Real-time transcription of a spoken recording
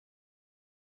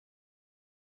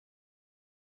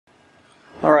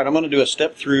Alright, I'm going to do a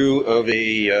step through of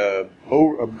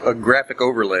a graphic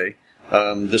overlay.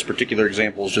 This particular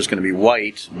example is just going to be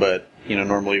white, but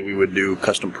normally we would do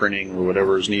custom printing or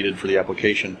whatever is needed for the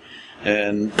application.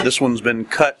 And this one's been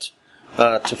cut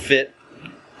to fit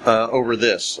over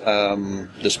this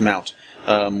mount.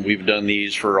 We've done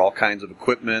these for all kinds of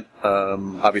equipment,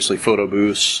 obviously photo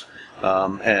booths,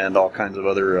 and all kinds of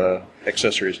other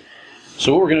accessories.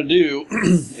 So what we're going to do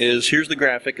is, here's the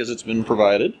graphic as it's been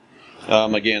provided.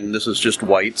 Again, this is just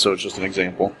white, so it's just an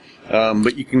example.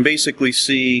 But you can basically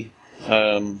see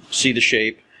the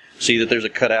shape, see that there's a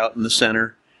cutout in the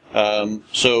center.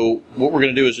 So what we're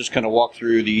going to do is just kind of walk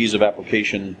through the ease of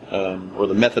application, or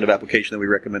the method of application that we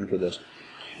recommend for this.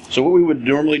 So what we would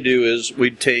normally do is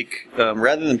we'd take,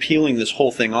 rather than peeling this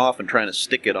whole thing off and trying to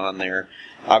stick it on there,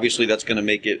 obviously that's going to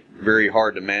make it very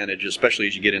hard to manage, especially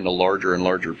as you get into larger and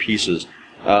larger pieces.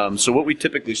 So what we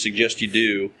typically suggest you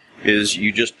do is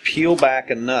you just peel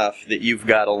back enough that you've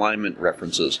got alignment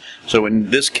references. So in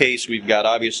this case, we've got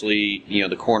obviously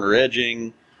the corner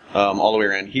edging all the way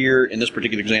around here. In this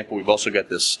particular example, we've also got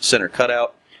this center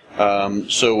cutout.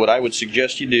 So what I would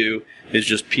suggest you do is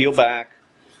just peel back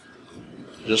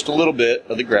just a little bit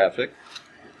of the graphic.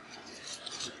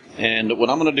 And what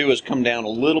I'm going to do is come down a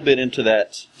little bit into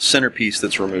that centerpiece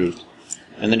that's removed.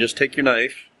 And then just take your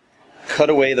knife, cut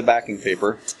away the backing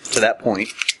paper to that point.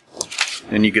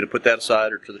 And you get to put that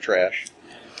aside or to the trash.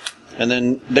 And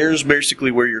then there's basically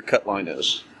where your cut line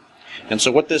is. And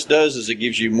so what this does is it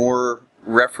gives you more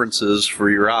references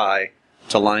for your eye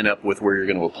to line up with where you're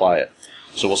going to apply it.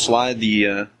 So we'll slide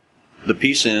the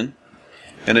piece in,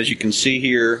 and as you can see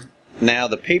here, now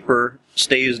the paper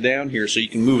stays down here so you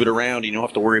can move it around. You don't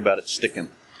have to worry about it sticking.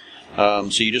 So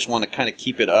you just want to kind of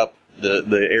keep it up,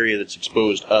 the area that's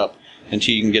exposed up,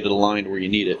 until you can get it aligned where you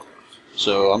need it.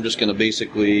 So I'm just going to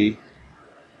basically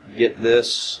get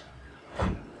this,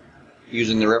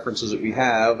 using the references that we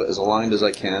have, as aligned as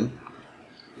I can.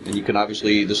 And you can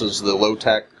obviously, this is the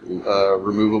low-tack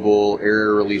removable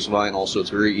air release vinyl, so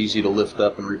it's very easy to lift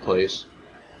up and replace.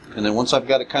 And then once I've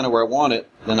got it kind of where I want it,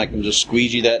 then I can just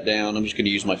squeegee that down. I'm just going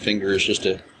to use my fingers just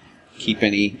to keep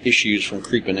any issues from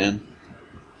creeping in.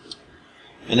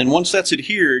 And then once that's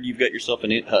adhered, you've got yourself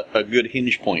a good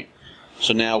hinge point.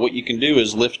 So now what you can do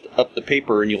is lift up the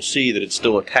paper, and you'll see that it's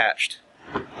still attached,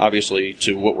 obviously,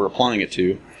 to what we're applying it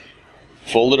to.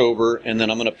 Fold it over, and then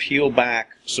I'm going to peel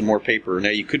back some more paper. Now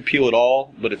you could peel it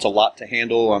all, but it's a lot to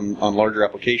handle on larger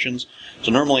applications.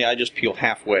 So normally I just peel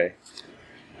halfway.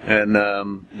 And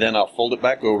then I'll fold it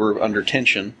back over under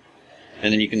tension,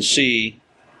 and then you can see,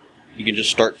 you can just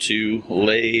start to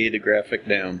lay the graphic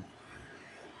down.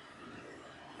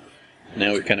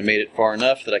 Now we've kind of made it far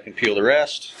enough that I can peel the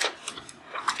rest.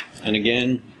 And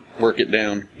again, work it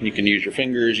down. You can use your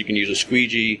fingers, you can use a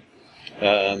squeegee,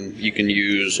 you can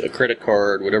use a credit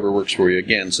card, whatever works for you.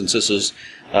 Again, since this is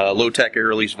low-tack air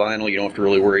release vinyl, you don't have to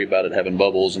really worry about it having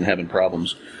bubbles and having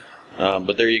problems.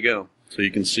 But there you go. So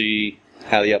you can see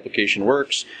how the application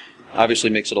works. Obviously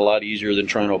makes it a lot easier than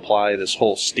trying to apply this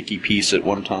whole sticky piece at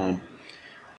one time.